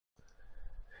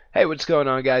Hey, what's going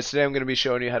on, guys? Today I'm going to be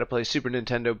showing you how to play Super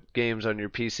Nintendo games on your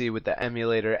PC with the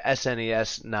emulator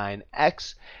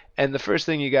Snes9x. And the first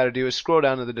thing you got to do is scroll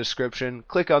down to the description,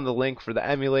 click on the link for the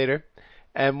emulator,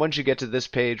 and once you get to this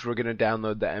page, we're going to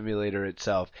download the emulator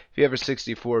itself. If you have a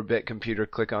 64-bit computer,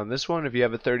 click on this one. If you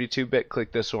have a 32-bit,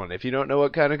 click this one. If you don't know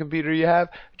what kind of computer you have,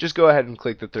 just go ahead and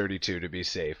click the 32 to be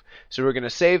safe. So we're going to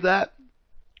save that.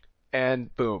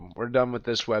 And boom, we're done with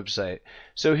this website.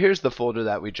 So here's the folder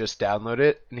that we just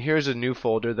downloaded, and here's a new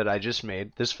folder that I just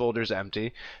made. This folder's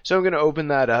empty. So I'm going to open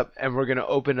that up, and we're going to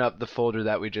open up the folder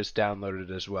that we just downloaded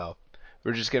as well.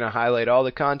 We're just going to highlight all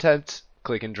the contents,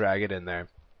 click and drag it in there.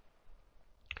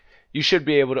 You should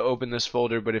be able to open this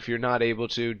folder, but if you're not able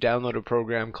to, download a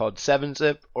program called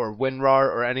 7-Zip or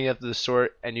WinRAR or any of the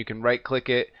sort, and you can right click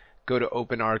it, go to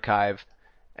Open Archive,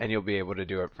 and you'll be able to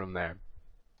do it from there.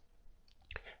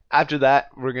 After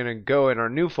that, we're going to go in our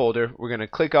new folder, we're going to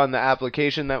click on the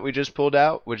application that we just pulled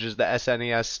out, which is the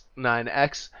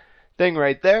Snes9x thing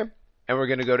right there, and we're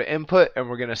going to go to Input, and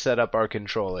we're going to set up our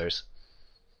controllers.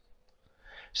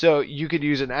 So you could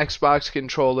use an Xbox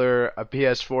controller, a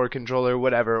PS4 controller,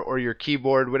 whatever, or your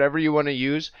keyboard, whatever you want to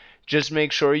use. Just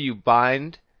make sure you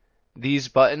bind these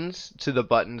buttons to the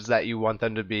buttons that you want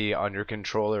them to be on your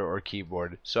controller or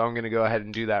keyboard. So I'm going to go ahead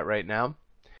and do that right now.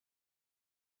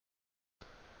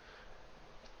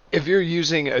 If you're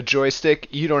using a joystick,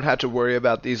 you don't have to worry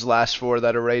about these last four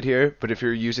that are right here, but if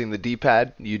you're using the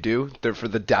D-pad, you do. They're for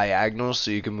the diagonals,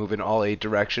 so you can move in all 8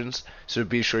 directions, so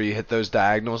be sure you hit those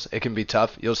diagonals. It can be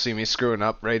tough. You'll see me screwing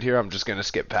up right here. I'm just going to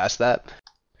skip past that.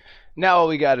 Now all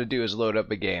we got to do is load up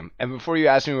a game, and before you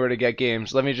ask me where to get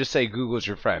games, let me just say Google's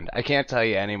your friend. I can't tell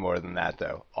you any more than that,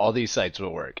 though. All these sites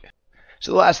will work.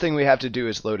 So the last thing we have to do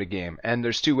is load a game, and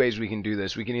there's 2 ways we can do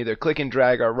this. We can either click and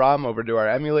drag our ROM over to our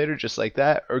emulator just like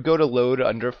that, or go to load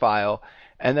under file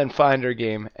and then find our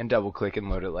game and double click and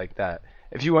load it like that.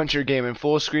 If you want your game in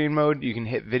full screen mode, you can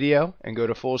hit video and go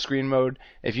to full screen mode.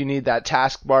 If you need that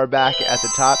taskbar back at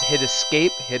the top, hit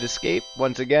escape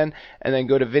once again, and then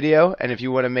go to video. And if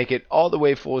you want to make it all the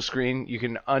way full screen, you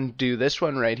can undo this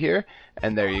one right here,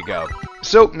 and there you go.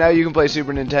 So now you can play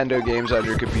Super Nintendo games on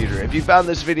your computer. If you found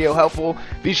this video helpful,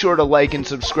 be sure to like and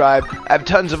subscribe. I have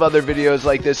tons of other videos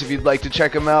like this if you'd like to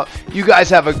check them out. You guys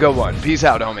have a good one. Peace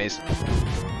out, homies.